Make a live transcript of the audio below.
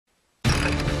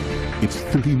Its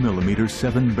 30mm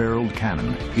 7-barreled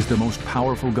cannon is the most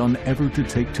powerful gun ever to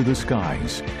take to the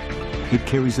skies. It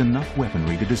carries enough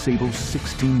weaponry to disable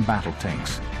 16 battle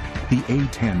tanks. The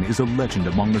A-10 is a legend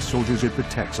among the soldiers it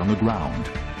protects on the ground.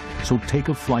 So take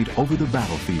a flight over the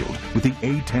battlefield with the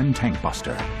A-10 Tank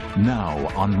Buster, now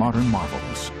on Modern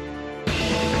Marvels.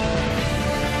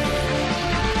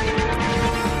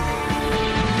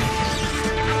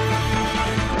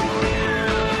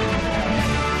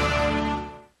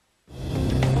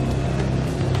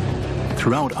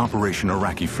 Throughout Operation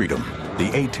Iraqi Freedom, the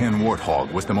A-10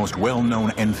 Warthog was the most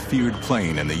well-known and feared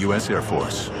plane in the U.S. Air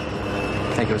Force.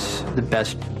 I think it was the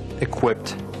best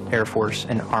equipped Air Force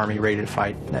and Army ready to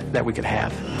fight that we could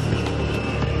have.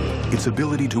 Its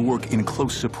ability to work in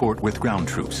close support with ground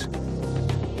troops,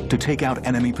 to take out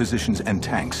enemy positions and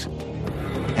tanks,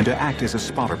 and to act as a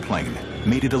spotter plane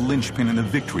made it a linchpin in the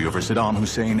victory over Saddam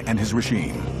Hussein and his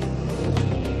regime.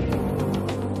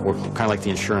 We're kind of like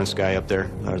the insurance guy up there,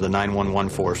 or the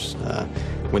 911 force.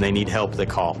 When they need help, they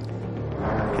call.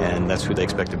 And that's who they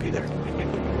expect to be there.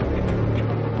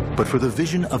 But for the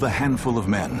vision of a handful of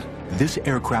men, this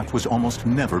aircraft was almost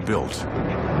never built.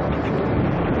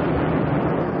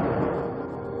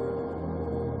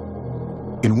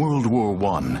 In World War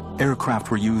I,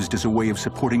 aircraft were used as a way of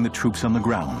supporting the troops on the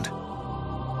ground.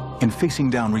 In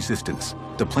facing down resistance,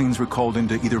 the planes were called in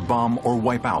to either bomb or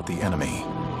wipe out the enemy.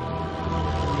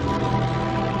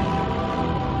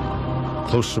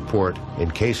 Close support in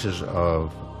cases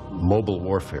of mobile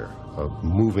warfare, of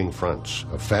moving fronts,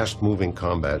 of fast-moving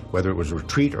combat, whether it was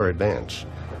retreat or advance,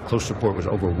 close support was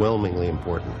overwhelmingly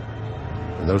important.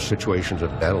 In those situations of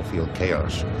battlefield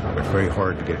chaos, it's very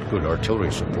hard to get good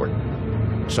artillery support.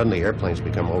 Suddenly, airplanes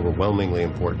become overwhelmingly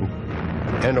important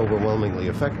and overwhelmingly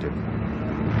effective.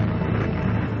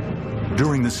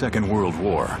 During the Second World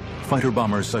War, fighter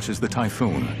bombers such as the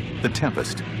Typhoon, the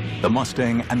Tempest, the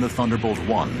Mustang, and the Thunderbolt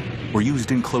I were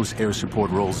used in close air support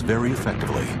roles very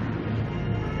effectively.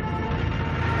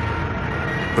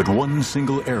 But one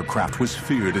single aircraft was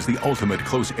feared as the ultimate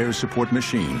close air support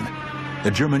machine.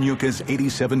 The German Junkers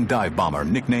 87 dive bomber,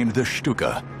 nicknamed the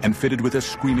Stuka, and fitted with a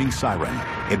screaming siren.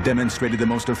 It demonstrated the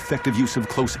most effective use of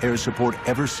close air support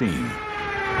ever seen.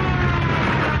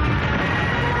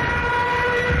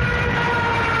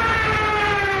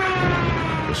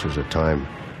 This was a time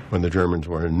when the Germans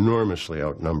were enormously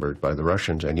outnumbered by the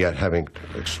Russians, and yet having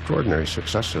extraordinary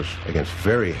successes against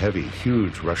very heavy,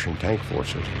 huge Russian tank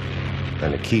forces.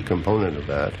 And a key component of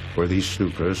that were these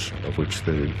Stukas, of which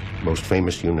the most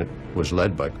famous unit was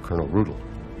led by Colonel Rudel,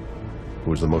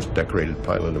 who was the most decorated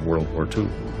pilot of World War II.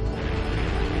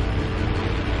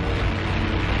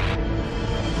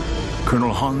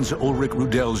 Colonel Hans Ulrich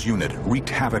Rudel's unit wreaked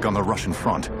havoc on the Russian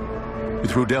front,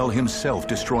 with Rudel himself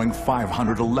destroying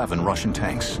 511 Russian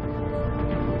tanks.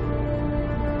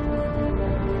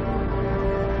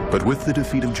 But with the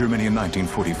defeat of Germany in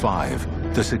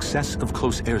 1945, the success of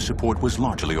close air support was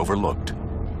largely overlooked.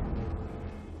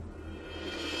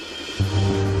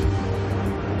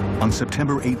 On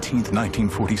September 18,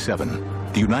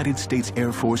 1947, the United States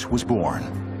Air Force was born.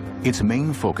 Its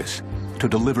main focus, to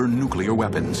deliver nuclear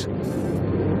weapons.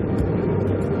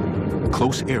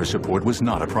 Close air support was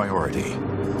not a priority.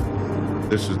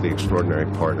 This is the extraordinary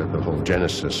part of the whole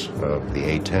genesis of the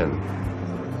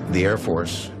A-10. The Air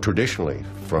Force, traditionally,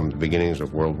 from the beginnings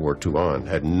of World War II on,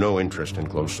 had no interest in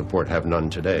close support, have none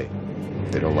today.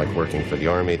 They don't like working for the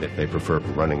Army, that they prefer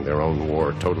running their own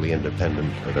war, totally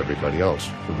independent of everybody else.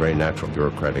 A very natural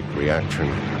bureaucratic reaction.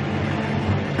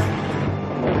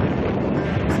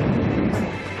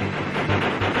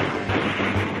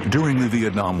 During the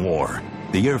Vietnam War,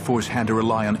 the Air Force had to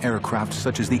rely on aircraft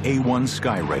such as the A-1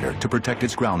 Skyraider to protect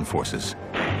its ground forces.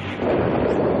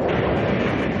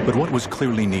 But what was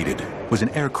clearly needed was an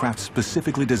aircraft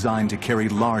specifically designed to carry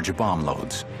large bomb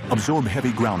loads, absorb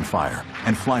heavy ground fire,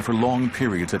 and fly for long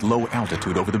periods at low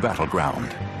altitude over the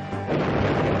battleground.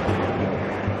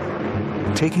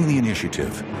 Taking the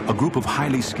initiative, a group of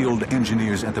highly skilled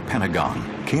engineers at the Pentagon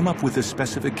came up with the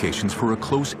specifications for a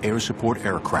close air support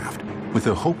aircraft, with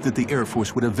the hope that the Air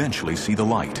Force would eventually see the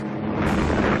light.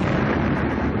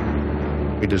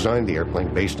 We designed the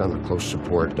airplane based on the close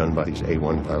support done by these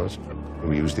A-1 pilots.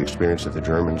 We used the experience of the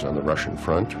Germans on the Russian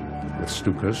front with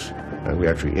Stukas, and we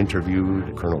actually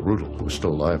interviewed Colonel Rudel, who was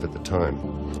still alive at the time.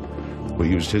 We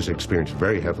used his experience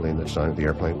very heavily in the design of the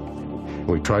airplane.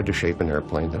 We tried to shape an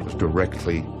airplane that was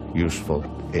directly useful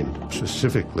in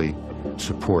specifically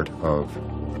support of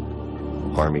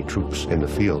Army troops in the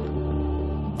field.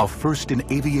 A first in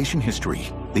aviation history,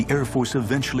 the Air Force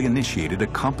eventually initiated a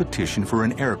competition for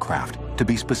an aircraft to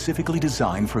be specifically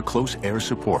designed for close air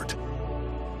support.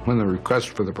 When the request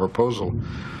for the proposal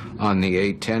on the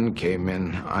A-10 came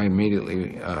in, I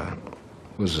immediately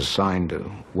was assigned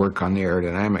to work on the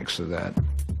aerodynamics of that.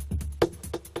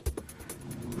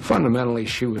 Fundamentally,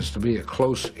 she was to be a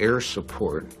close air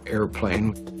support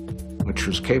airplane, which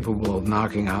was capable of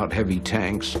knocking out heavy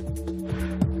tanks,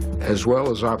 as well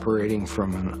as operating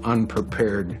from an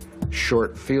unprepared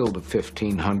short field of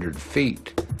 1,500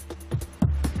 feet.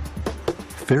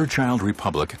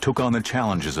 Fairchild-Republic took on the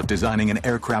challenges of designing an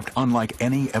aircraft unlike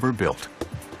any ever built.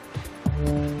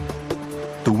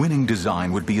 The winning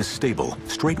design would be a stable,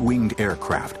 straight-winged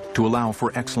aircraft to allow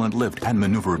for excellent lift and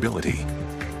maneuverability.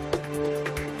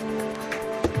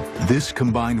 This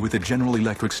combined with the General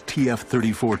Electric's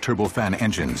TF-34 turbofan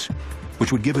engines,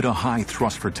 which would give it a high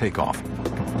thrust for takeoff,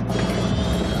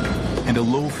 and a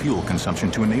low fuel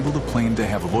consumption to enable the plane to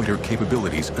have loiter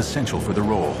capabilities essential for the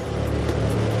role.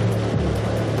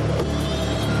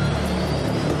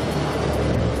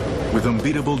 With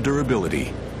unbeatable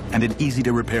durability and an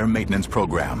easy-to-repair maintenance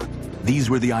program, these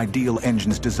were the ideal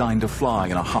engines designed to fly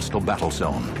in a hostile battle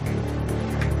zone.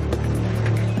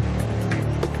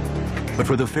 But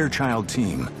for the Fairchild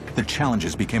team, the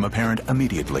challenges became apparent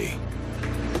immediately.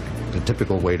 The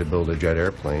typical way to build a jet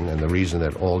airplane, and the reason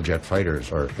that all jet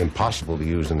fighters are impossible to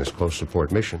use in this close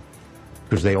support mission,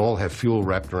 because they all have fuel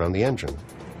wrapped around the engine.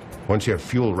 Once you have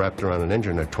fuel wrapped around an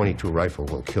engine, a .22 rifle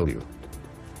will kill you.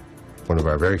 One of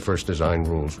our very first design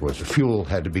rules was fuel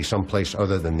had to be someplace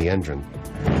other than the engine.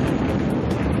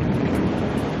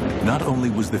 Not only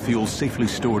was the fuel safely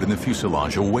stored in the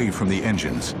fuselage away from the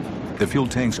engines, the fuel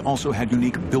tanks also had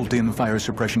unique built-in fire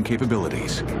suppression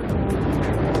capabilities.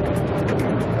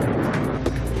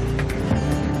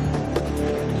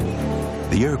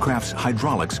 The aircraft's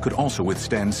hydraulics could also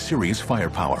withstand serious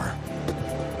firepower.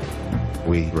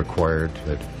 We required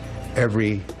that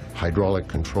every hydraulic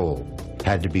control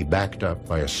had to be backed up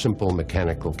by a simple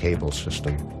mechanical cable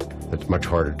system that's much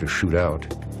harder to shoot out.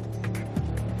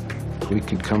 We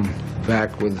could come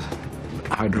back with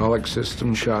hydraulic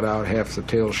system shot out, half the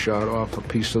tail shot off, a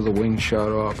piece of the wing shot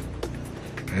off.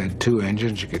 I had 2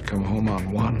 engines, you could come home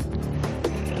on 1.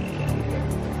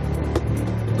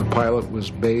 The pilot was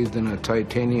bathed in a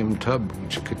titanium tub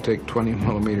which could take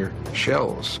 20-millimeter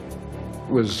shells.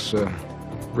 It was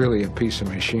really a piece of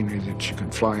machinery that you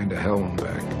could fly into hell and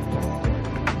back.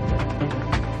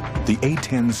 The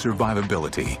A-10's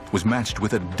survivability was matched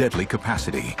with a deadly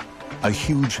capacity, a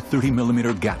huge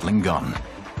 30-millimeter Gatling gun.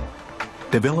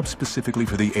 Developed specifically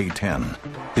for the A-10,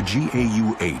 the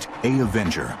GAU-8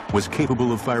 Avenger was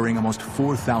capable of firing almost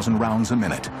 4,000 rounds a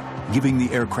minute, giving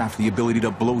the aircraft the ability to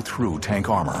blow through tank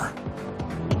armor.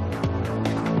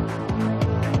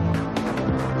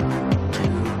 2,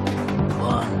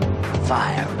 1,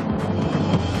 fire.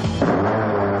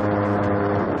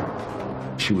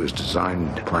 She was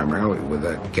designed primarily with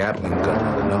a Gatling gun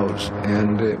on the nose,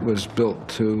 and it was built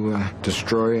to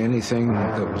destroy anything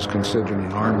that was considered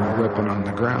an armored weapon on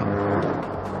the ground.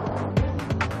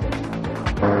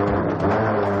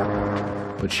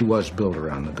 But she was built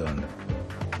around the gun,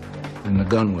 and the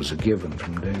gun was a given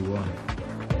from day one.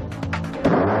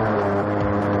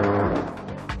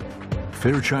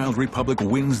 Fairchild-Republic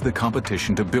wins the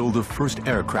competition to build the first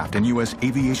aircraft in U.S.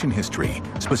 aviation history,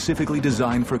 specifically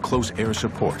designed for close air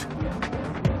support.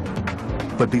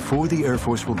 But before the Air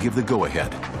Force will give the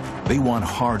go-ahead, they want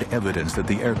hard evidence that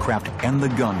the aircraft and the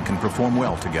gun can perform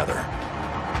well together.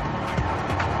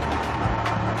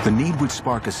 The need would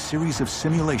spark a series of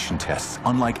simulation tests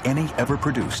unlike any ever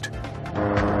produced.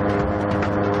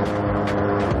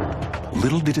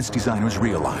 Little did its designers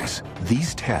realize,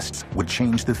 these tests would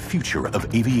change the future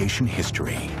of aviation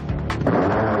history.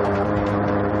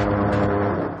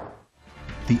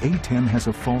 The A-10 has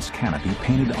a false canopy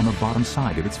painted on the bottom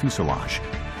side of its fuselage.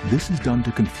 This is done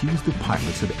to confuse the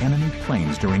pilots of enemy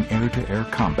planes during air-to-air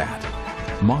combat.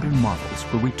 Modern marvels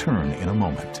will return in a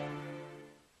moment.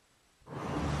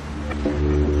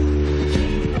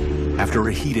 After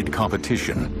a heated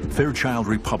competition,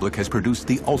 Fairchild-Republic has produced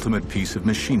the ultimate piece of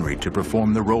machinery to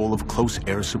perform the role of close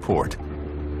air support.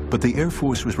 But the Air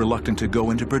Force was reluctant to go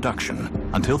into production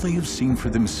until they have seen for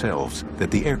themselves that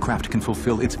the aircraft can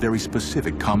fulfill its very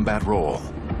specific combat role.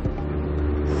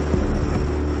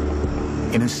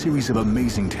 In a series of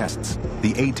amazing tests,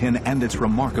 the A-10 and its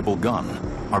remarkable gun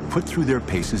are put through their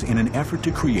paces in an effort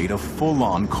to create a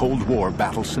full-on Cold War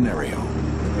battle scenario.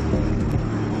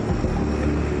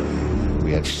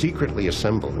 We had secretly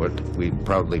assembled what we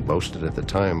proudly boasted at the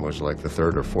time was like the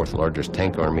 3rd or 4th largest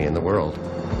tank army in the world.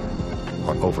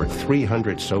 Over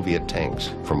 300 Soviet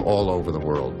tanks from all over the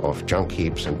world, off junk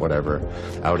heaps and whatever,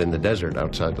 out in the desert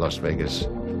outside Las Vegas.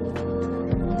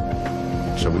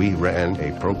 So we ran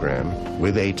a program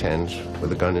with A-10s,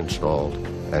 with a gun installed,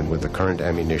 and with the current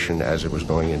ammunition as it was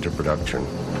going into production.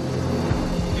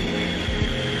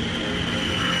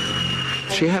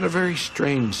 She had a very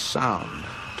strange sound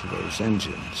to those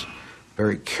engines,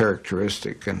 very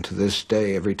characteristic, and to this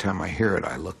day, every time I hear it,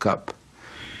 I look up,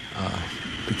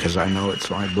 because I know it's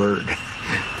my bird.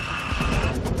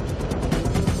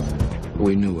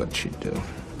 We knew what she'd do,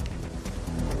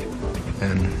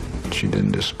 and she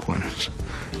didn't disappoint us.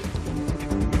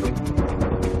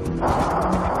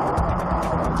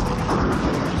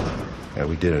 And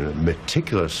we did a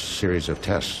meticulous series of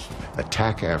tests,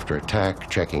 attack after attack,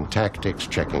 checking tactics,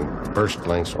 checking burst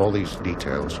lengths, all these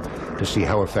details to see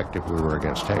how effective we were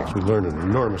against tanks. We learned an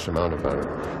enormous amount about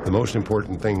it. The most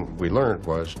important thing we learned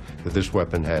was that this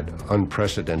weapon had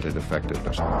unprecedented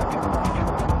effectiveness.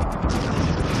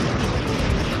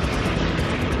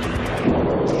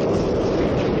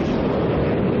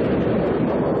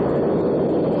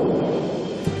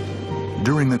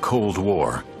 During the Cold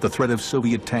War, the threat of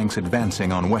Soviet tanks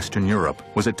advancing on Western Europe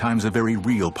was at times a very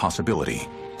real possibility.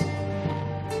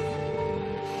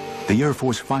 The Air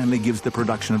Force finally gives the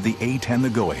production of the A-10 the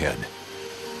go-ahead.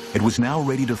 It was now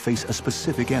ready to face a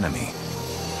specific enemy.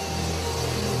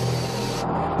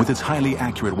 With its highly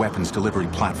accurate weapons delivery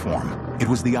platform, it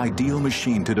was the ideal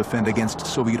machine to defend against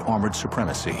Soviet armored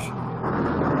supremacy.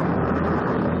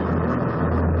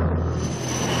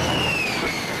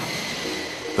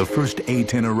 The first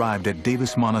A-10 arrived at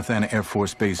Davis-Monthan Air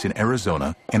Force Base in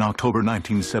Arizona in October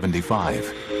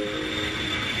 1975.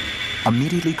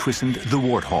 Immediately christened the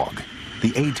Warthog, the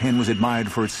A-10 was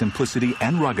admired for its simplicity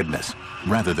and ruggedness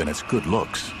rather than its good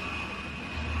looks.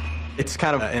 It's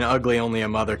kind of an ugly only a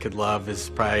mother could love is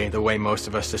probably the way most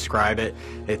of us describe it.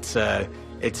 It's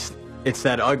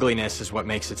that ugliness is what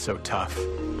makes it so tough.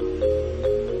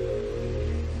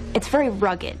 It's very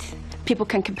rugged. People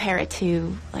can compare it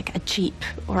to like a Jeep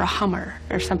or a Hummer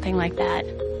or something like that.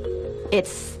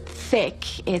 It's thick,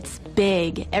 it's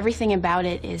big, everything about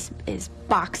it is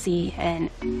boxy,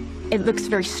 and it looks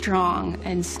very strong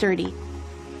and sturdy.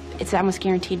 It's almost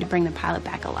guaranteed to bring the pilot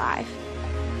back alive.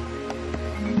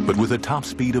 But with a top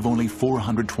speed of only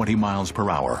 420 miles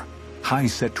per hour,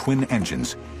 high-set twin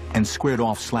engines, and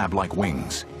squared-off slab-like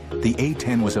wings, the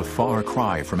A-10 was a far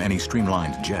cry from any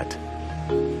streamlined jet.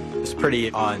 It's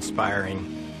pretty awe-inspiring.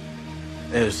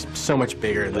 It was so much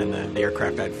bigger than the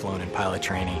aircraft I'd flown in pilot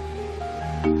training.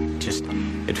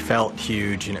 It felt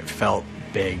huge and it felt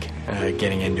big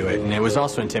getting into it. And it was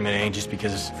also intimidating just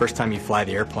because first time you fly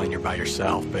the airplane, you're by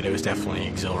yourself, but it was definitely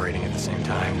exhilarating at the same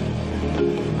time.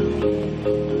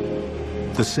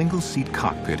 The single-seat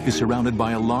cockpit is surrounded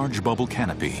by a large bubble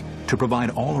canopy to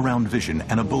provide all-around vision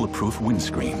and a bulletproof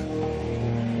windscreen.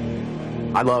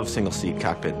 I love single-seat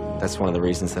cockpit. That's one of the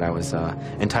reasons that I was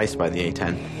enticed by the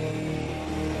A-10.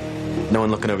 No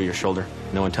one looking over your shoulder,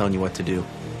 no one telling you what to do.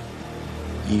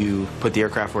 You put the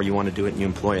aircraft where you want to do it, and you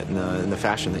employ it in the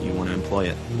fashion that you want to employ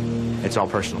it. It's all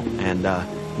personal, and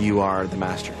you are the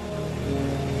master.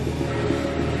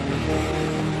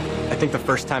 I think the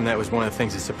first time that was one of the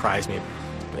things that surprised me.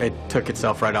 It took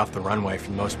itself right off the runway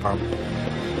for the most part.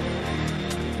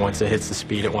 Once it hits the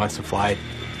speed it wants to fly,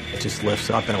 it just lifts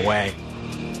up and away.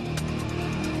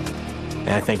 And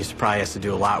I think it probably has to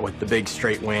do a lot with the big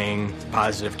straight wing,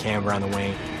 positive camber on the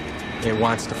wing. It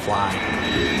wants to fly.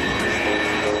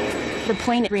 The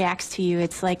plane reacts to you.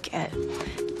 It's like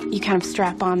you kind of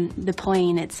strap on the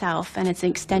plane itself, and it's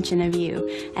an extension of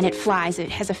you, and it flies.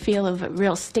 It has a feel of a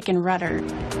real stick and rudder.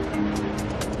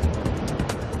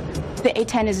 The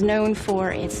A-10 is known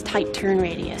for its tight turn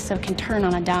radius, so it can turn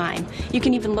on a dime. You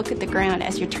can even look at the ground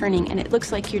as you're turning, and it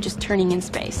looks like you're just turning in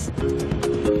space.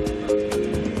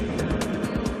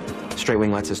 Straight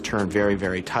wing lets us turn very,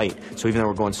 very tight. So even though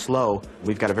we're going slow,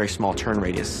 we've got a very small turn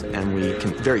radius, and we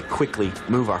can very quickly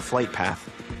move our flight path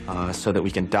so that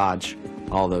we can dodge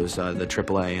all those, the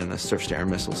AAA and the surface-to-air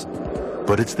missiles.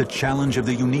 But it's the challenge of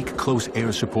the unique close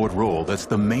air support role that's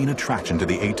the main attraction to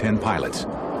the A-10 pilots.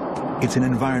 It's an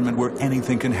environment where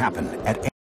anything can happen at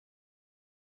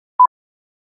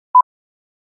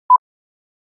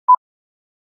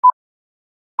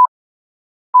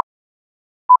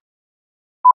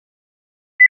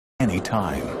any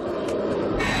time.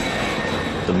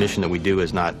 The mission that we do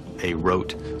is not a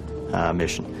rote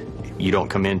mission. You don't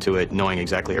come into it knowing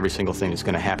exactly every single thing that's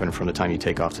going to happen from the time you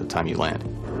take off to the time you land.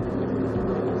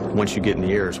 Once you get in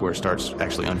the air is where it starts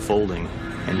actually unfolding,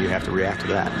 and you have to react to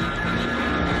that.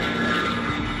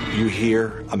 You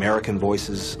hear American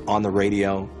voices on the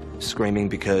radio screaming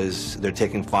because they're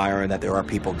taking fire and that there are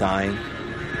people dying.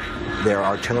 Their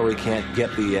artillery can't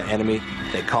get the enemy.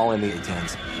 They call in the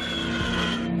A-10s.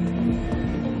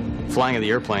 Flying of the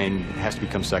airplane has to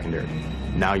become secondary.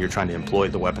 Now you're trying to employ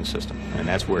the weapon system, and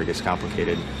that's where it gets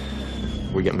complicated.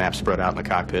 We get maps spread out in the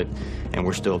cockpit, and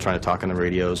we're still trying to talk on the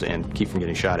radios and keep from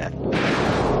getting shot at.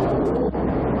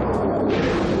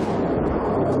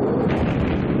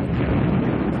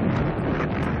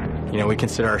 You know, we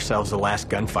consider ourselves the last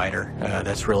gunfighter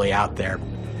that's really out there,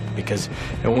 because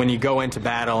when you go into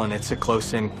battle and it's a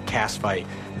close-in cast fight,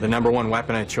 the #1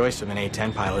 weapon of choice of an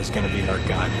A-10 pilot is going to be their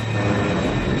gun.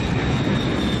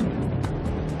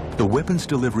 The weapons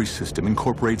delivery system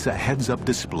incorporates a heads-up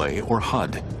display, or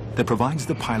HUD, that provides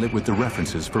the pilot with the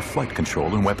references for flight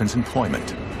control and weapons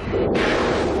employment.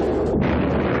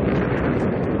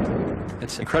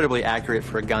 It's incredibly accurate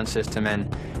for a gun system,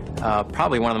 and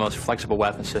probably one of the most flexible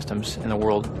weapon systems in the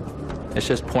world. It's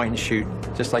just point and shoot,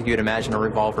 just like you'd imagine a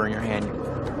revolver in your hand.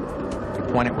 You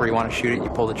point it where you want to shoot it, you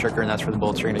pull the trigger, and that's where the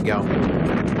bullets are going to go.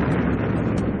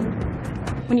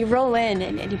 When you roll in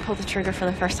and you pull the trigger for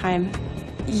the first time,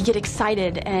 you get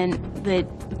excited and the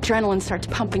adrenaline starts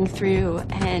pumping through,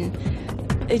 and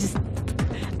I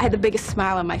had the biggest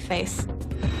smile on my face.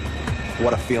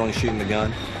 What a feeling shooting the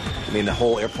gun. I mean, the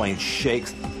whole airplane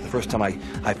shakes. The first time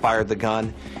I fired the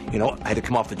gun, you know, I had to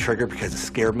come off the trigger because it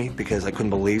scared me, because I couldn't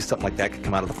believe something like that could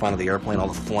come out of the front of the airplane, all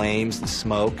the flames, the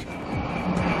smoke.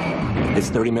 Its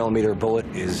 30mm bullet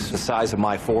is the size of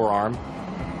my forearm,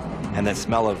 and that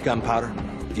smell of gunpowder,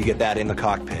 you get that in the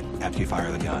cockpit after you fire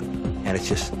the gun, and it's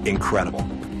just incredible.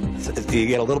 You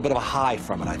get a little bit of a high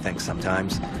from it, I think,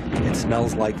 sometimes. It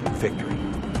smells like victory.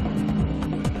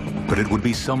 But it would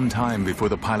be some time before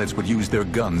the pilots would use their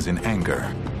guns in anger.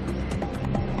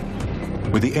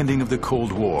 With the ending of the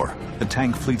Cold War, the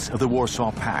tank fleets of the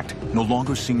Warsaw Pact no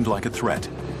longer seemed like a threat.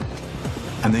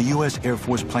 And the U.S. Air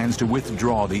Force plans to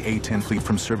withdraw the A-10 fleet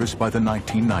from service by the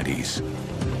 1990s.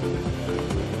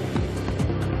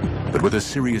 But with a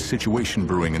serious situation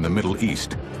brewing in the Middle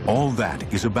East, all that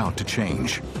is about to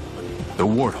change. The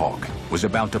Warthog was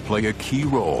about to play a key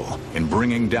role in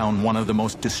bringing down one of the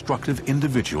most destructive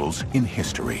individuals in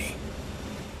history.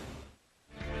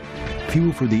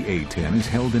 Fuel for the A-10 is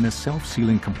held in a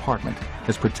self-sealing compartment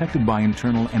that's protected by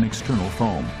internal and external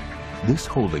foam. This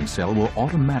holding cell will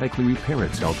automatically repair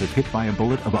itself if hit by a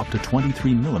bullet of up to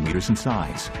 23mm in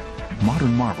size.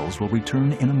 Modern marvels will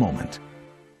return in a moment.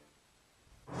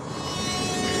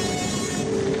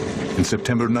 In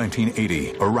September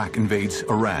 1980, Iraq invades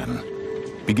Iran,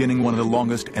 beginning one of the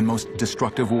longest and most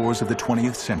destructive wars of the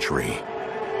 20th century.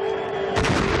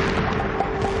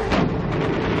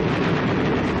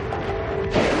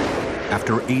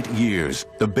 After 8 years,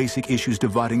 the basic issues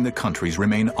dividing the countries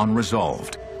remain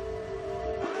unresolved.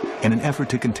 In an effort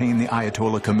to contain the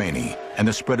Ayatollah Khomeini and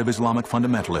the spread of Islamic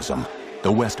fundamentalism,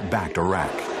 the West backed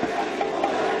Iraq.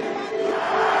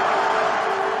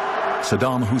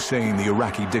 Saddam Hussein, the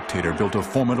Iraqi dictator, built a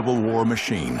formidable war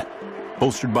machine,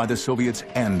 bolstered by the Soviets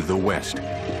and the West,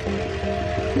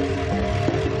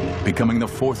 becoming the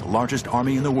 4th largest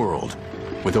army in the world,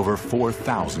 with over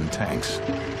 4,000 tanks.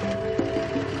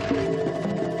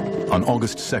 On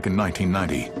August 2nd,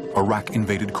 1990, Iraq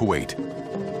invaded Kuwait.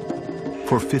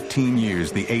 For 15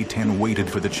 years, the A-10 waited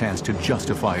for the chance to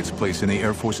justify its place in the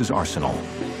Air Force's arsenal.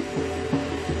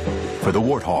 For the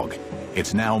Warthog,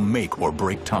 it's now make or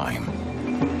break time.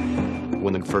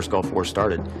 When the first Gulf War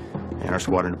started and our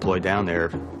squadron deployed down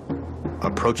there,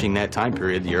 approaching that time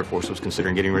period, the Air Force was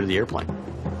considering getting rid of the airplane.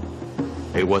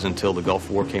 It wasn't until the Gulf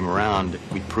War came around that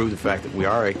we proved the fact that we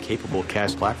are a capable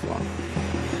cast platform.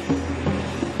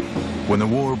 When the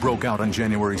war broke out on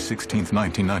January 16,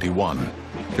 1991,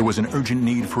 there was an urgent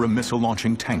need for a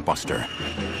missile-launching tank buster.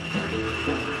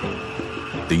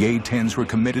 The A-10s were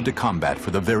committed to combat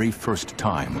for the very first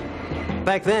time.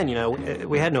 Back then, you know,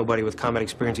 we had nobody with combat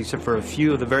experience except for a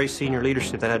few of the very senior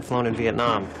leadership that had flown in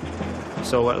Vietnam.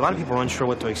 So a lot of people were unsure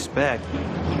what to expect.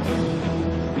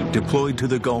 Deployed to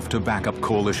the Gulf to back up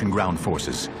coalition ground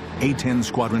forces, A-10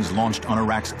 squadrons launched on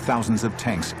Iraq's thousands of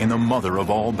tanks in the mother of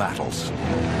all battles.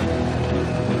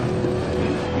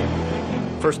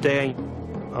 First day,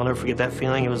 I'll never forget that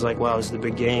feeling. It was like, wow, this is the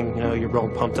big game. You know, you're all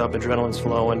pumped up, adrenaline's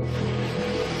flowing.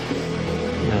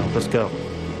 You know, let's go.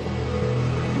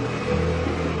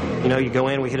 You know, you go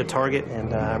in, we hit a target,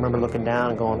 and I remember looking down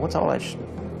and going, what's all that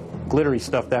glittery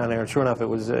stuff down there? And sure enough, it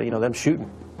was, you know, them shooting.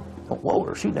 Whoa,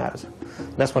 they're shooting at us.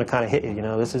 And that's when it kind of hit you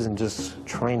know, this isn't just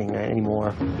training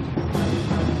anymore.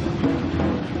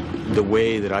 The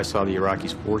way that I saw the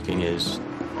Iraqis working is,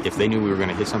 if they knew we were going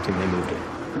to hit something, they moved it.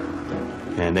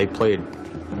 And they played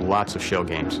lots of shell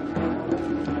games.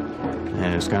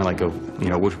 And it's kind of like, you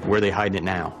know, where are they hiding it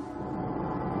now?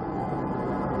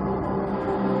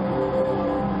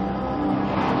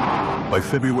 By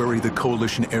February, the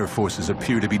coalition air forces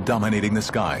appear to be dominating the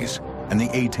skies, and the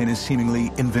A-10 is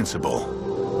seemingly invincible.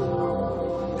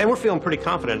 And we're feeling pretty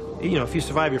confident. You know, if you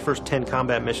survive your first 10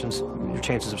 combat missions, your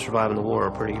chances of surviving the war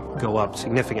go up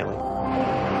significantly.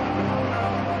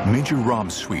 Major Rob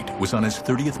Sweet was on his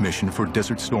 30th mission for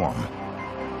Desert Storm.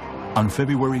 On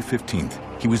February 15th,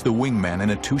 he was the wingman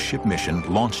in a 2-ship mission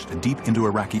launched deep into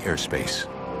Iraqi airspace.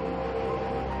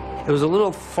 It was a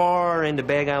little far into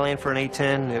Baghdad land for an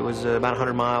A-10. It was about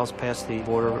 100 miles past the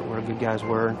border where the good guys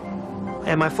were.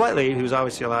 And my flight lead, who was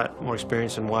obviously a lot more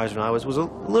experienced and wiser than I was a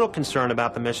little concerned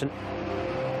about the mission.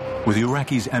 With the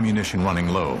Iraqis' ammunition running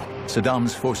low,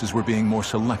 Saddam's forces were being more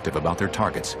selective about their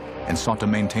targets and sought to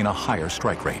maintain a higher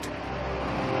strike rate.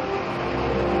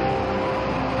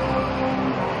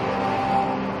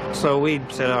 So we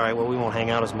said, all right, well, we won't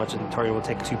hang out as much at the target. We'll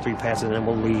take 2-3 passes and then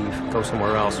we'll leave, go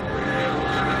somewhere else.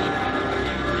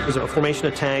 There's a formation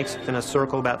of tanks in a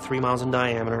circle about 3 miles in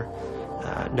diameter,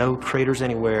 no craters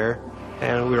anywhere,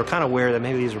 and we were kind of aware that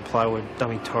maybe these were plywood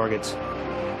dummy targets.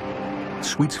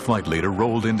 Sweet's flight leader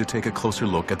rolled in to take a closer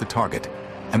look at the target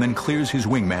and then clears his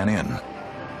wingman in.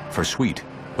 For Sweet,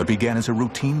 what began as a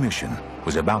routine mission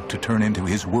was about to turn into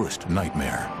his worst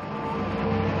nightmare.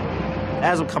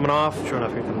 As I'm coming off, sure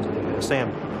enough, here comes the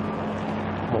SAM.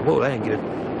 Well, whoa, that ain't good.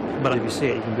 But if you see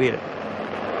it, you can beat it.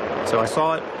 So I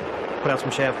saw it, put out some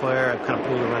shaft flare, I kind of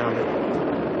pulled around it,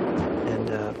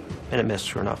 and it missed,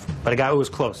 sure enough. But it was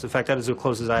close. In fact, that is as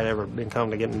close as I'd ever been come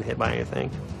to getting hit by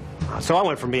anything. So I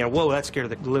went from being, whoa, that scared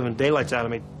the living daylights out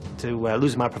of me, to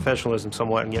losing my professionalism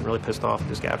somewhat and getting really pissed off at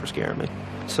this guy for scaring me.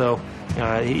 So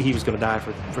he was going to die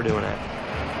for doing that.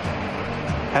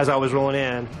 As I was rolling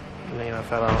in, I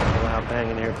felt a loud bang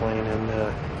in the airplane, and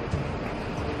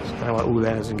I went, ooh,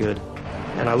 that isn't good.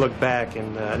 And I looked back,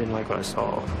 and I didn't like what I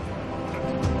saw.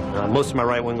 Most of my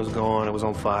right wing was gone. It was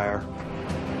on fire.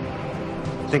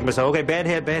 I think to myself, okay, bad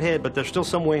head, but there's still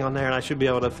some wing on there, and I should be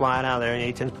able to fly it out of there, and the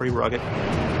A-10's pretty rugged.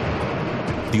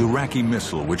 The Iraqi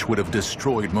missile, which would have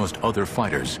destroyed most other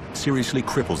fighters, seriously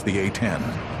cripples the A-10.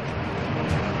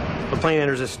 The plane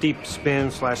enters a steep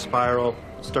spin/spiral,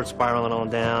 starts spiraling on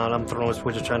down. I'm throwing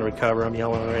switches trying to recover. I'm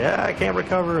yelling, yeah, I can't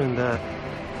recover, and then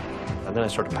I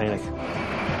start to panic.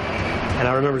 And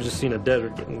I remember just seeing a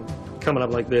desert coming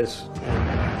up like this.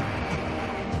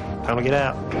 Time to get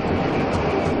out.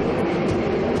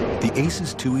 The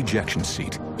Aces II ejection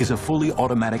seat is a fully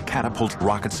automatic catapult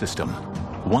rocket system.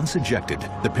 Once ejected,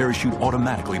 the parachute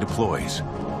automatically deploys.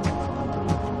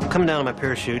 Coming down on my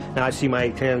parachute, now I see my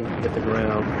A-10 hit the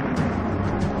ground.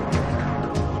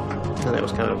 And that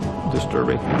was kind of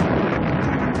disturbing.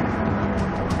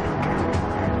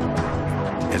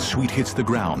 As Sweet hits the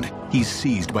ground, he's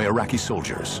seized by Iraqi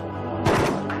soldiers.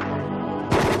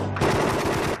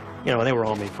 They were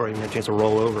on me before I even had a chance to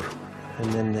roll over.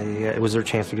 And then it was their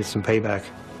chance to get some payback.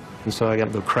 And so I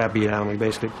got the crap beat out of me,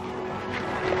 basically.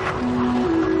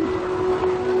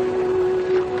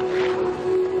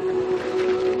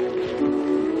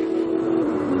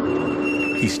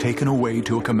 He's taken away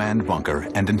to a command bunker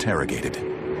and interrogated.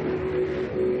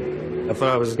 I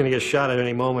thought I was going to get shot at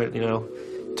any moment,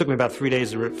 It took me about 3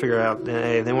 days to figure out,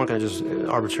 hey, they weren't going to just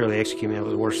arbitrarily execute me. It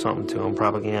was worth something to them,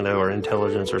 propaganda or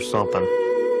intelligence or something.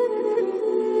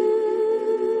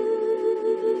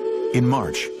 In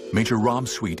March, Major Rob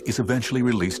Sweet is eventually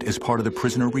released as part of the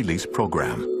prisoner release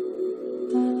program.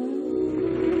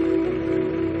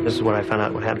 This is what I found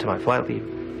out what happened to my flight lead.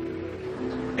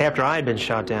 After I had been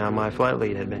shot down, my flight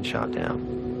lead had been shot down.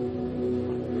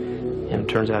 And it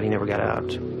turns out he never got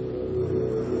out.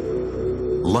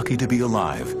 Lucky to be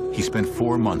alive, he spent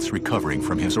 4 months recovering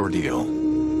from his ordeal.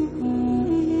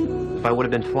 If I would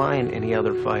have been flying any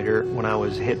other fighter when I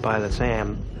was hit by the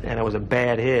SAM, and it was a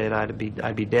bad hit, I'd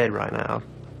be dead right now.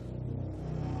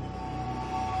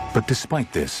 But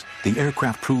despite this, the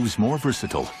aircraft proves more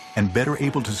versatile and better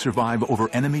able to survive over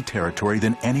enemy territory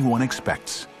than anyone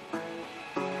expects.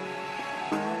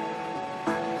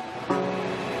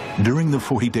 During the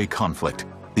 40-day conflict,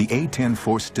 the A-10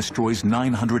 force destroys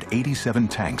 987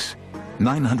 tanks,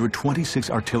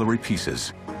 926 artillery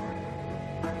pieces,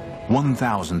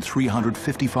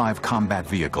 1,355 combat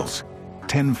vehicles,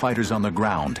 10 fighters on the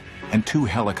ground, and 2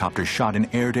 helicopters shot in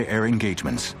air-to-air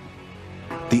engagements.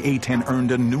 The A-10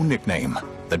 earned a new nickname,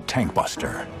 the Tank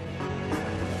Buster.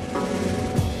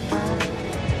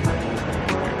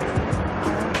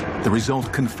 The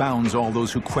result confounds all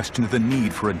those who questioned the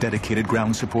need for a dedicated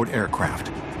ground support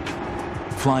aircraft.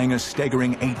 Flying a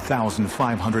staggering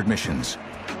 8,500 missions,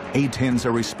 A-10s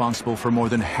are responsible for more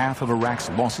than half of Iraq's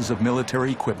losses of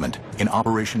military equipment in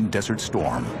Operation Desert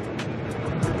Storm.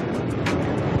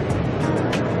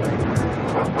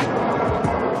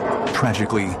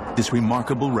 Tragically, this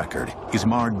remarkable record is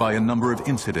marred by a number of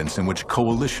incidents in which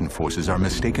coalition forces are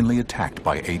mistakenly attacked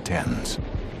by A-10s.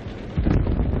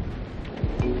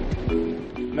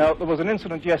 Now, there was an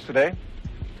incident yesterday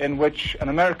in which an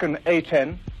American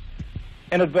A-10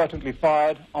 inadvertently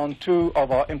fired on two of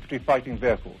our infantry fighting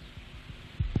vehicles.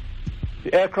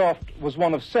 The aircraft was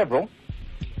one of several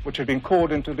which had been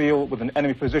called into deal with an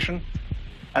enemy position,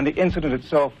 and the incident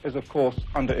itself is, of course,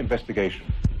 under investigation.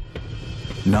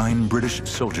 9 British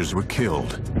soldiers were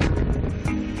killed.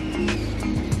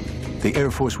 The Air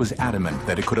Force was adamant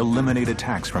that it could eliminate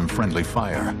attacks from friendly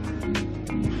fire.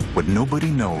 What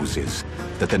nobody knows is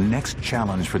that the next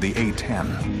challenge for the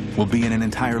A-10 will be in an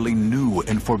entirely new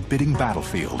and forbidding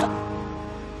battlefield,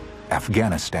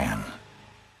 Afghanistan.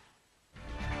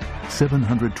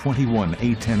 721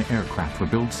 A-10 aircraft were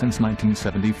built since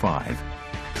 1975.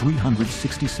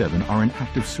 367 are in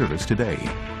active service today.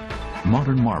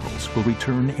 Modern marvels will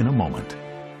return in a moment.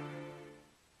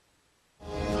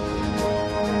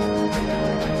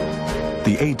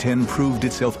 The A-10 proved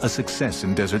itself a success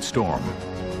in Desert Storm.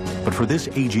 But for this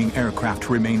aging aircraft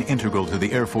to remain integral to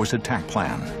the Air Force attack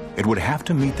plan, it would have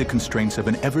to meet the constraints of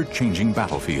an ever-changing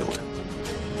battlefield.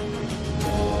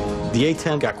 The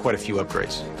A-10 got quite a few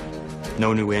upgrades.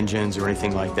 No new engines or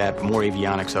anything like that, but more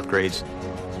avionics upgrades.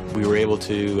 We were able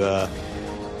to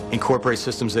incorporate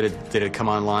systems that had come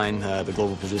online, the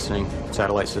global positioning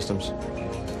satellite systems.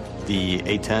 The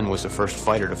A-10 was the first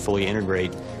fighter to fully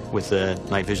integrate with the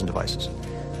night vision devices.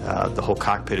 The whole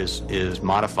cockpit is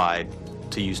modified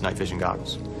to use night vision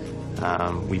goggles.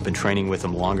 We've been training with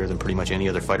them longer than pretty much any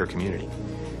other fighter community,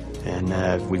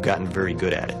 and we've gotten very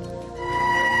good at it.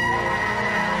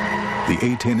 The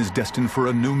A-10 is destined for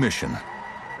a new mission.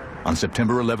 On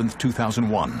September 11th,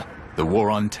 2001, the war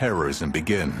on terrorism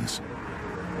begins.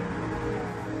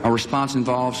 Our response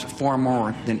involves far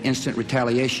more than instant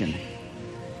retaliation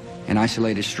and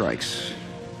isolated strikes.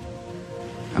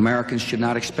 Americans should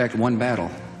not expect one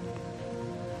battle,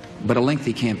 but a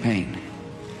lengthy campaign,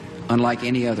 unlike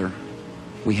any other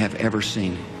we have ever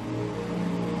seen.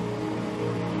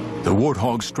 The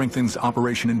Warthog strengthens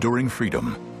Operation Enduring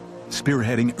Freedom,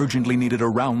 spearheading urgently needed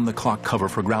around-the-clock cover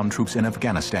for ground troops in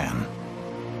Afghanistan.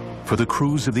 For the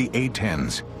crews of the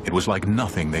A-10s, it was like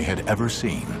nothing they had ever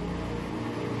seen.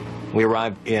 We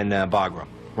arrived in Bagram,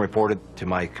 reported to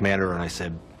my commander, and I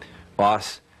said,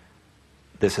 "Boss,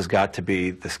 this has got to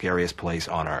be the scariest place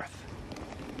on Earth."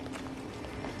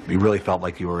 We really felt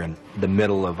like you were in the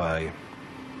middle of a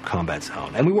combat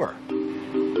zone, and we were.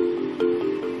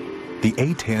 The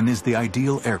A-10 is the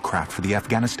ideal aircraft for the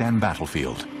Afghanistan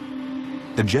battlefield.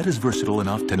 The jet is versatile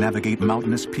enough to navigate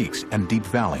mountainous peaks and deep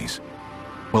valleys,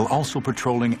 while also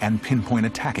patrolling and pinpoint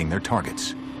attacking their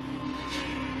targets.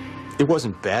 It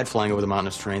wasn't bad flying over the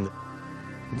mountainous terrain.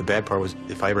 The bad part was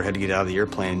if I ever had to get out of the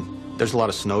airplane, there's a lot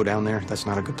of snow down there. That's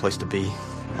not a good place to be.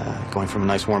 Going from a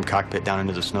nice warm cockpit down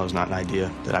into the snow is not an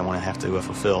idea that I want to have to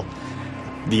fulfill.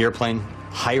 The airplane,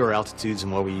 higher altitudes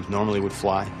than what we normally would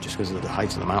fly, just because of the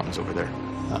heights of the mountains over there.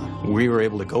 We were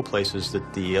able to go places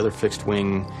that the other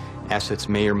fixed-wing assets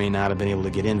may or may not have been able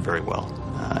to get in very well.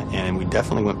 And we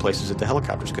definitely went places that the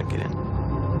helicopters couldn't get in.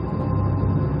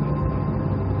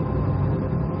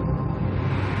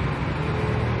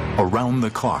 Around the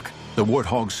clock, the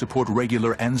Warthogs support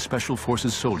regular and special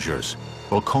forces soldiers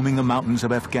while combing the mountains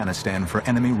of Afghanistan for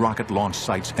enemy rocket launch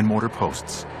sites and mortar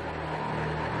posts.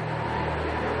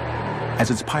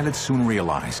 As its pilots soon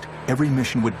realized, every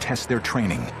mission would test their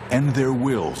training and their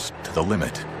wills to the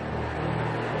limit.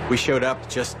 We showed up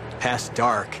just past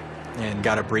dark and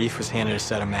got a brief, was handed a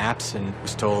set of maps, and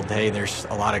was told, hey, there's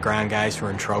a lot of ground guys who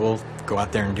are in trouble. Go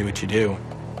out there and do what you do.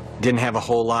 Didn't have a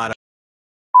whole lot of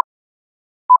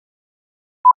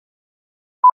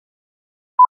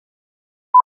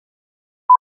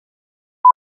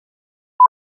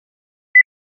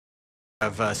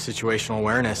situational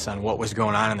awareness on what was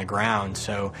going on the ground.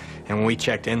 So, and when we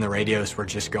checked in, the radios were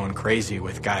just going crazy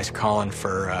with guys calling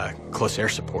for close air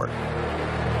support.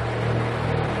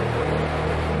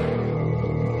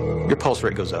 Your pulse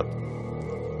rate goes up.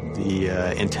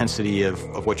 The intensity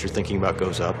of what you're thinking about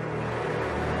goes up.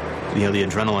 You know, the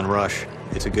adrenaline rush,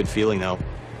 it's a good feeling though.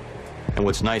 And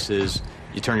what's nice is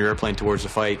you turn your airplane towards the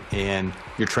fight and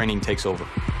your training takes over.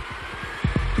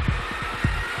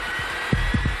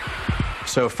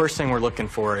 So first thing we're looking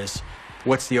for is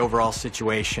what's the overall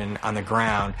situation on the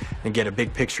ground and get a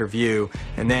big picture view,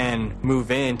 and then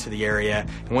move into the area.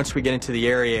 And once we get into the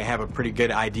area, have a pretty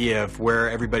good idea of where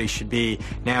everybody should be,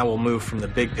 now we'll move from the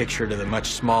big picture to the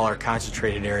much smaller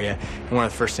concentrated area. And one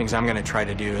of the first things I'm going to try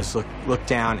to do is look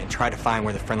down and try to find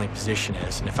where the friendly position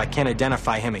is. And if I can't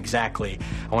identify him exactly,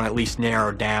 I want to at least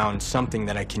narrow down something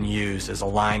that I can use as a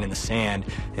line in the sand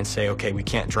and say, okay, we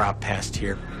can't drop past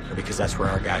here because that's where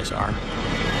our guys are.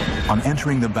 On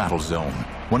entering the battle zone,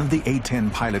 one of the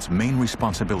A-10 pilot's main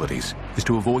responsibilities is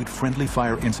to avoid friendly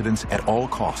fire incidents at all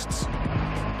costs.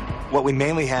 What we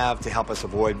mainly have to help us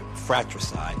avoid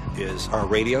fratricide is our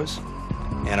radios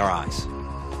and our eyes.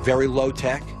 Very low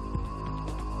tech,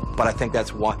 but I think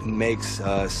that's what makes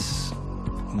us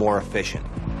more efficient.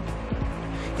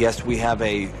 Yes, we have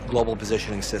a global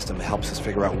positioning system that helps us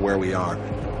figure out where we are.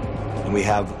 And we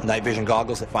have night vision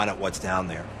goggles that find out what's down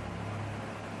there.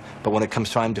 But when it comes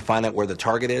time to find out where the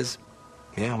target is,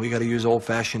 yeah, we got to use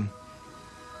old-fashioned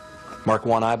Mark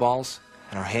I eyeballs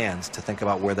and our hands to think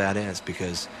about where that is,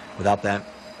 because without that,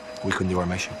 we couldn't do our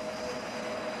mission.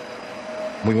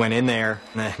 We went in there,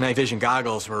 and the night vision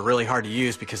goggles were really hard to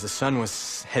use because the sun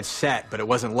had set, but it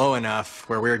wasn't low enough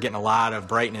where we were getting a lot of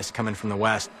brightness coming from the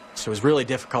west. So it was really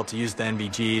difficult to use the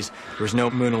NVGs. There was no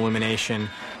moon illumination,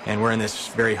 and we're in this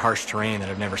very harsh terrain that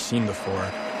I've never seen before.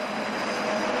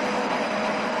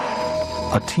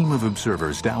 A team of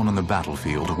observers down on the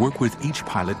battlefield work with each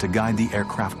pilot to guide the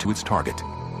aircraft to its target.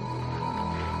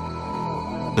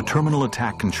 The Terminal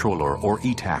Attack Controller, or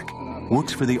ETAC,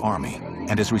 works for the Army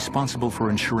and is responsible for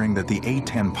ensuring that the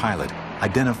A-10 pilot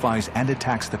identifies and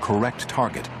attacks the correct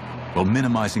target while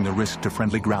minimizing the risk to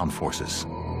friendly ground forces.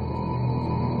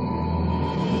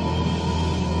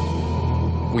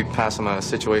 We pass them a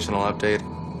situational update,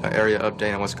 an area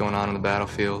update on what's going on in the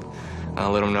battlefield.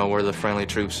 Let them know where the friendly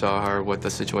troops are, what the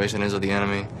situation is of the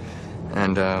enemy,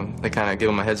 and they kind of give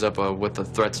them a heads up of what the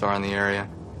threats are in the area.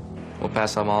 We'll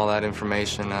pass them all that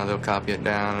information. They'll copy it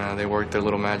down. They work their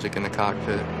little magic in the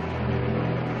cockpit.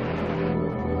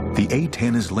 The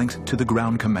A-10 is linked to the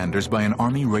ground commanders by an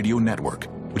Army radio network,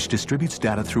 which distributes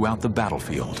data throughout the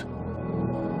battlefield.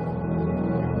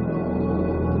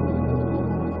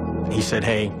 He said,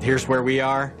 hey, here's where we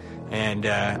are, and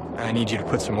I need you to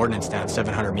put some ordnance down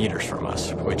 700 meters from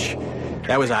us, which,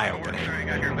 that was eye-opening.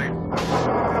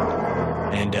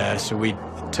 And so we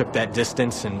took that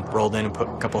distance and rolled in and put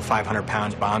a couple of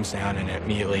 500-pound bombs down, and it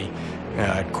immediately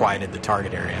quieted the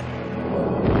target area.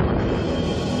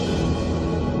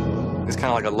 It's kind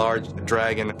of like a large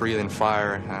dragon breathing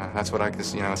fire. That's what I could,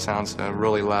 it sounds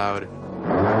really loud.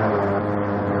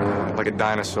 Like a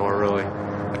dinosaur, really,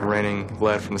 raining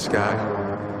lead from the sky.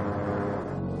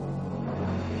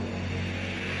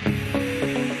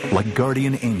 Like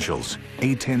guardian angels,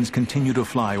 A-10s continue to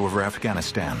fly over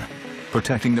Afghanistan,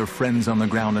 protecting their friends on the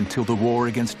ground until the war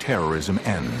against terrorism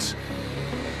ends.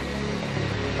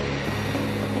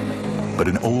 But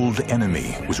an old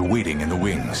enemy was waiting in the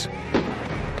wings.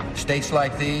 States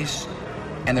like these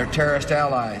and their terrorist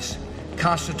allies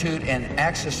constitute an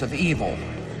axis of evil,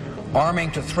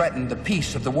 arming to threaten the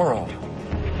peace of the world.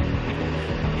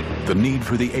 The need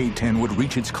for the A-10 would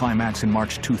reach its climax in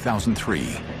March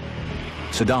 2003.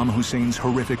 Saddam Hussein's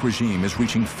horrific regime is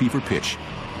reaching fever pitch.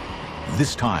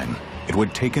 This time, it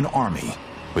would take an army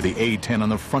with the A-10 on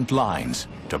the front lines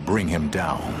to bring him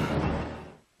down.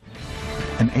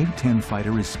 An A-10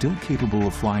 fighter is still capable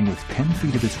of flying with 10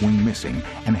 feet of its wing missing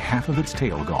and half of its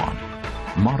tail gone.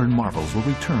 Modern marvels will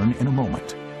return in a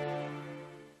moment.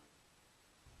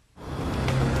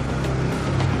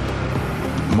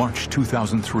 March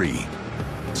 2003.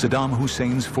 Saddam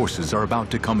Hussein's forces are about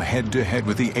to come head-to-head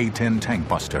with the A-10 tank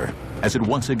buster as it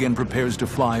once again prepares to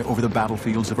fly over the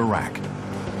battlefields of Iraq.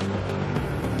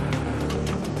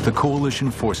 The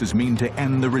coalition forces mean to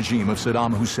end the regime of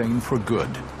Saddam Hussein for good.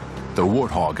 The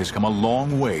Warthog has come a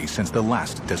long way since the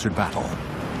last desert battle.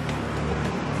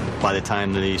 By the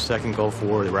time the second Gulf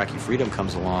War, the Iraqi freedom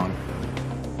comes along,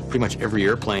 pretty much every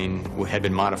airplane had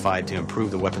been modified to improve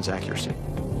the weapon's accuracy.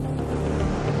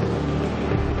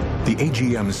 The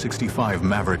AGM-65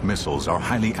 Maverick missiles are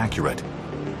highly accurate,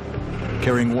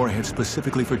 carrying warheads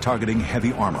specifically for targeting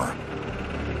heavy armor.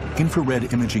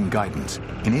 Infrared imaging guidance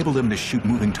enabled them to shoot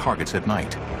moving targets at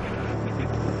night.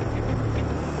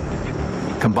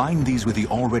 Combine these with the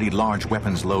already large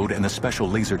weapons load and the special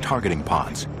laser targeting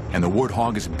pods, and the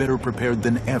Warthog is better prepared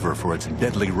than ever for its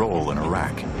deadly role in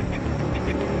Iraq.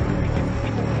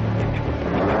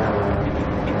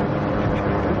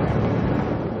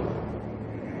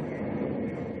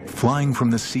 Flying from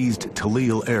the seized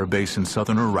Talil Air Base in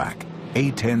southern Iraq,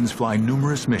 A-10s fly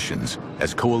numerous missions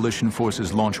as coalition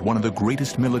forces launch one of the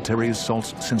greatest military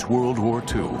assaults since World War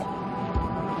II.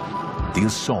 The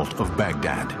assault of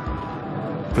Baghdad.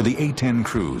 For the A-10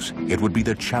 crews, it would be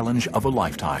the challenge of a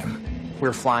lifetime. We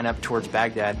were flying up towards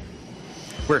Baghdad.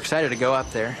 We were excited to go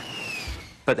up there,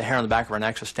 but the hair on the back of our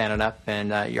necks was standing up,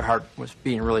 and your heart was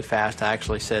beating really fast. I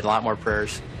actually said a lot more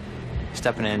prayers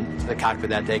stepping into the cockpit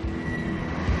that day.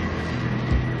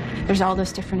 There's all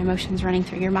those different emotions running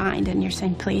through your mind, and you're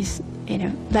saying, please,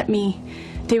 let me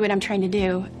do what I'm trying to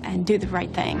do and do the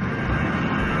right thing.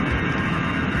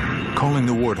 Calling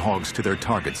the Warthogs to their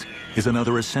targets is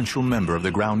another essential member of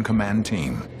the ground command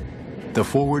team, the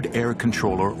Forward Air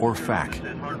Controller, or FAC.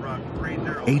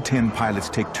 A-10 pilots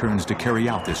take turns to carry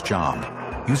out this job,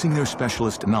 using their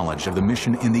specialist knowledge of the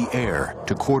mission in the air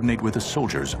to coordinate with the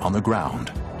soldiers on the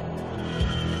ground.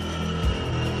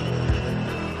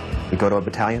 We go to a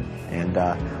battalion,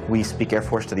 and we speak Air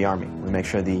Force to the Army. We make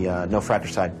sure the no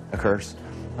fratricide occurs.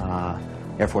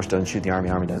 Air Force doesn't shoot the Army,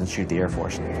 Army doesn't shoot the Air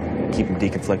Force. Keep them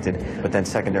deconflicted, but then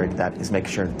secondary to that is making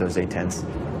sure that those A-10s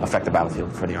affect the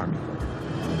battlefield for the Army.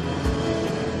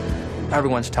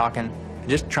 Everyone's talking,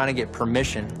 just trying to get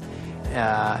permission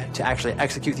to actually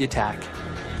execute the attack.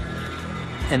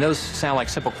 And those sound like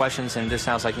simple questions, and this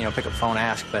sounds like, pick up the phone,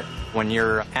 ask, but when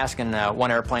you're asking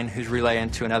one airplane who's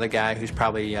relaying to another guy who's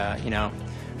probably, 400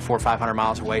 or 500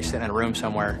 miles away, sitting in a room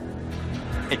somewhere,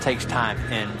 it takes time.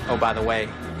 And, oh, by the way,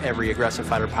 every aggressive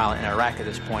fighter pilot in Iraq at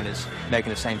this point is making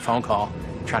the same phone call,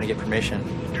 trying to get permission.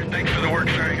 Thanks for the work,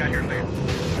 sir. You got your lead.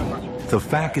 The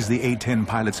FAC is the A-10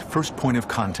 pilot's first point of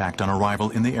contact on arrival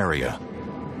in the area.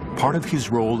 Part of his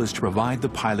role is to provide the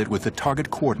pilot with the target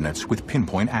coordinates with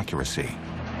pinpoint accuracy.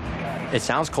 It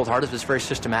sounds cold-hearted, but it's very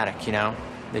systematic,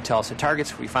 They tell us the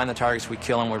targets, we find the targets, we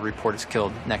kill them, we report it's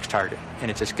killed, next target. And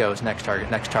it just goes, next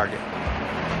target, next target.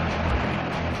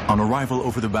 On arrival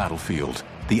over the battlefield,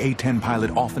 the A-10 pilot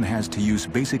often has to use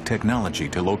basic technology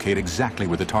to locate exactly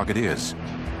where the target is.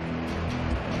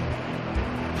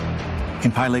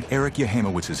 In pilot Eric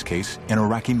Yahimowitz's case, an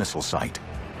Iraqi missile site.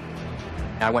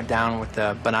 I went down with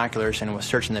the binoculars and was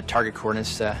searching the target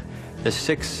coordinates. The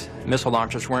 6 missile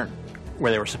launchers weren't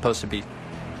where they were supposed to be.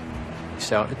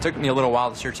 So it took me a little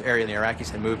while to search the area. The Iraqis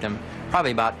had moved them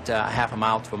probably about half a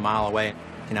mile to a mile away.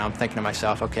 I'm thinking to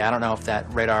myself, okay, I don't know if that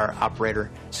radar operator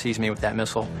sees me with that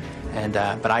missile,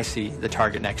 but I see the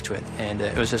target next to it, and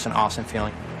it was just an awesome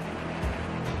feeling.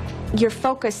 Your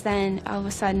focus then, all of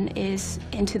a sudden, is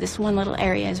into this one little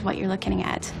area is what you're looking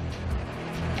at.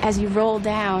 As you roll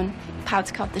down,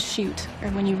 pilots call it the chute, or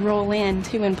when you roll in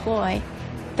to employ,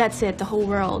 that's it, the whole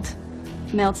world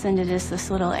melts into just this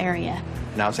little area.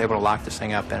 And I was able to lock this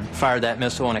thing up and fired that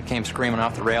missile, and it came screaming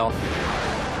off the rail.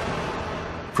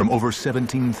 From over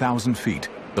 17,000 feet,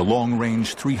 the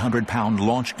long-range 300-pound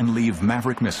launch and leave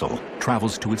Maverick missile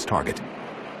travels to its target.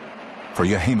 For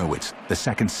Yahimowitz, the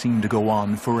seconds seem to go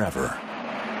on forever.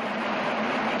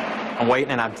 I'm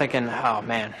waiting, and I'm thinking, oh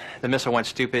man, the missile went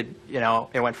stupid.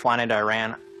 It went flying into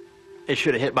Iran. It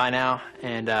should have hit by now,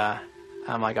 and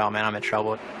I'm like, oh man, I'm in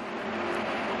trouble.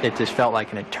 It just felt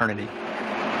like an eternity.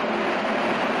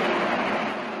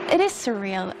 It is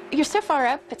surreal. You're so far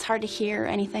up, it's hard to hear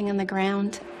anything on the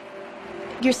ground.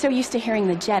 You're so used to hearing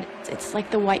the jet. It's like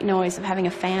the white noise of having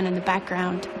a fan in the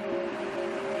background.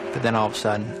 But then all of a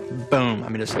sudden, boom,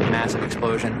 just a massive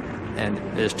explosion, and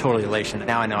it is totally elation.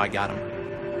 Now I know I got him.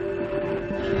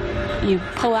 You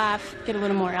pull off, get a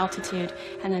little more altitude,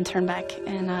 and then turn back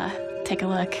and take a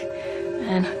look.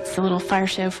 And it's a little fire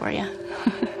show for you.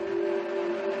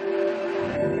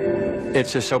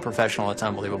 It's just so professional, it's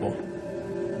unbelievable.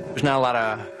 There's not a lot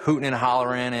of hooting and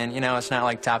hollering, and it's not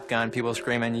like Top Gun, people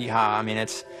screaming,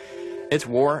 yeehaw. It's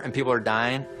war, and people are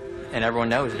dying, and everyone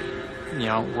knows it.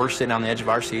 We're sitting on the edge of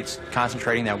our seats,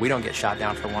 concentrating that we don't get shot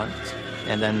down for once,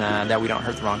 and then that we don't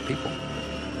hurt the wrong people.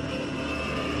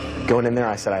 Going in there,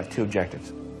 I said I have 2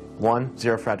 objectives. 1,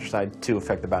 0 fratricide, 2,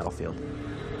 affect the battlefield.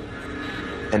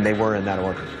 And they were in that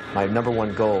order. My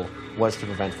 #1 goal was to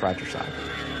prevent fratricide.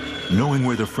 Knowing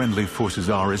where the friendly forces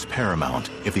are is paramount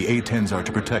if the A-10s are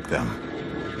to protect them.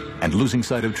 And losing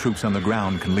sight of troops on the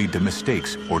ground can lead to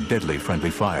mistakes or deadly friendly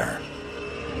fire.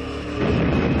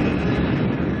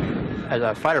 As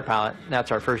a fighter pilot,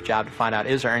 that's our first job, to find out,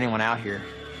 is there anyone out here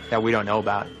that we don't know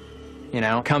about?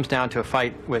 It comes down to a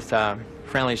fight with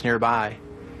friendlies nearby.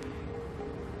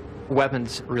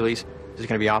 Weapons release is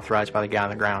going to be authorized by the guy on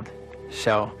the ground.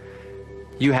 So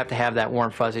you have to have that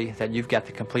warm fuzzy, that you've got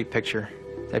the complete picture,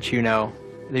 that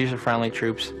these are friendly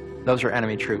troops, those are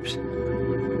enemy troops.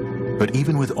 But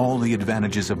even with all the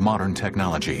advantages of modern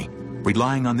technology,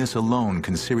 relying on this alone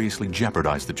can seriously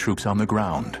jeopardize the troops on the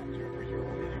ground.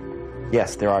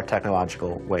 Yes, there are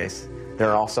technological ways. There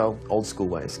are also old school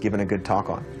ways, giving a good talk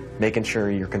on, making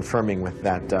sure you're confirming with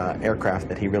that aircraft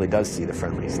that he really does see the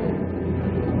friendlies.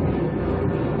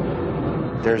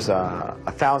 There's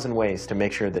 1,000 ways to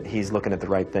make sure that he's looking at the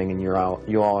right thing and you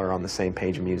all are on the same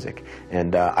page of music.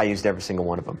 And I used every single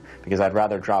one of them because I'd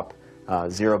rather drop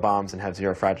 0 bombs and have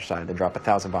 0 fratricide than drop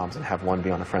 1,000 bombs and have 1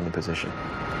 be on a friendly position.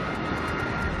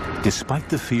 Despite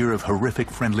the fear of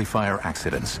horrific friendly fire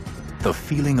accidents, the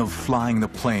feeling of flying the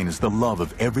plane is the love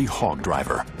of every hog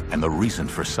driver and the reason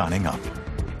for signing up.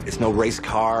 It's no race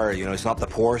car, you know, it's not the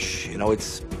Porsche, you know,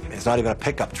 it's not even a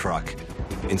pickup truck.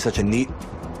 In such a neat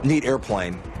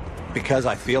airplane, because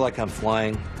I feel like I'm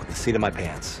flying with the seat of my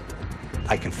pants.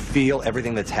 I can feel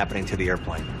everything that's happening to the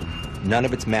airplane. None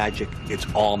of it's magic, it's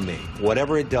all me.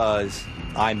 Whatever it does,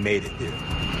 I made it do.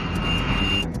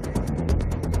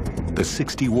 The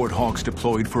 60 Warthogs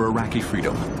deployed for Iraqi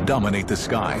freedom dominate the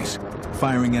skies,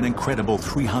 firing an incredible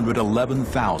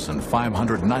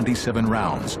 311,597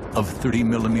 rounds of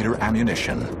 30mm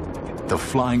ammunition. The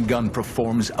flying gun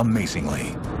performs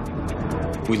amazingly.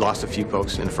 We lost a few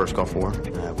folks in the first Gulf War.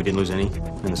 We didn't lose any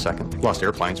in the second. Lost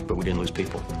airplanes, but we didn't lose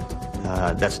people.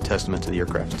 That's a testament to the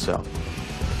aircraft itself.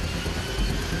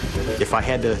 If I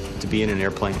had to be in an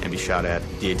airplane and be shot at,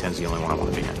 the A-10's the only one I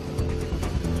want to be in.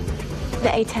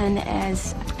 The A-10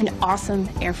 is an awesome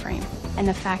airframe, and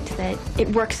the fact that it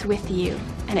works with you,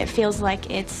 and it feels like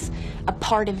it's a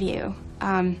part of you.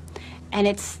 And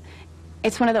it's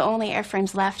one of the only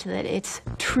airframes left that it's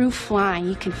true flying.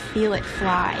 You can feel it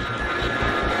fly.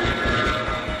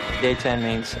 The A-10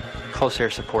 means close air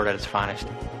support at its finest.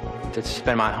 It's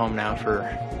been my home now for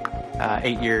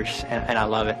 8 years, and I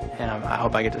love it, and I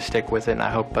hope I get to stick with it, and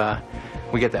I hope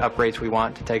we get the upgrades we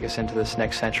want to take us into this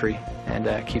next century and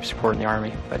keep supporting the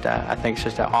Army. But I think it's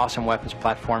just an awesome weapons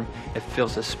platform. It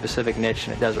fills a specific niche,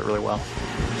 and it does it really well.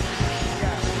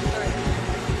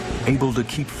 Able to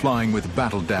keep flying with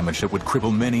battle damage that would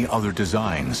cripple many other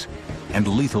designs, and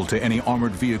lethal to any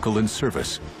armored vehicle in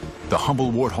service, the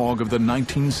humble Warthog of the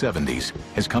 1970s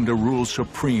has come to rule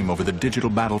supreme over the digital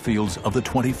battlefields of the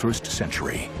 21st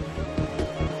century.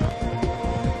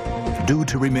 Due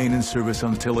to remain in service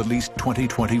until at least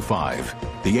 2025,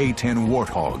 the A-10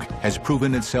 Warthog has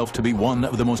proven itself to be one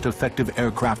of the most effective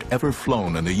aircraft ever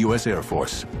flown in the U.S. Air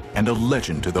Force, and a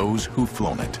legend to those who've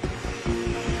flown it.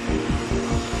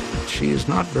 She is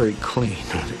not very clean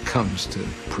when it comes to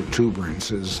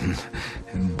protuberances and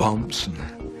bumps, and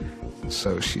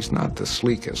so she's not the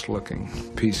sleekest looking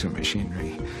piece of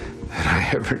machinery that I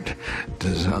ever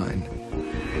designed.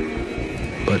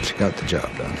 But she got the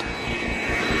job done.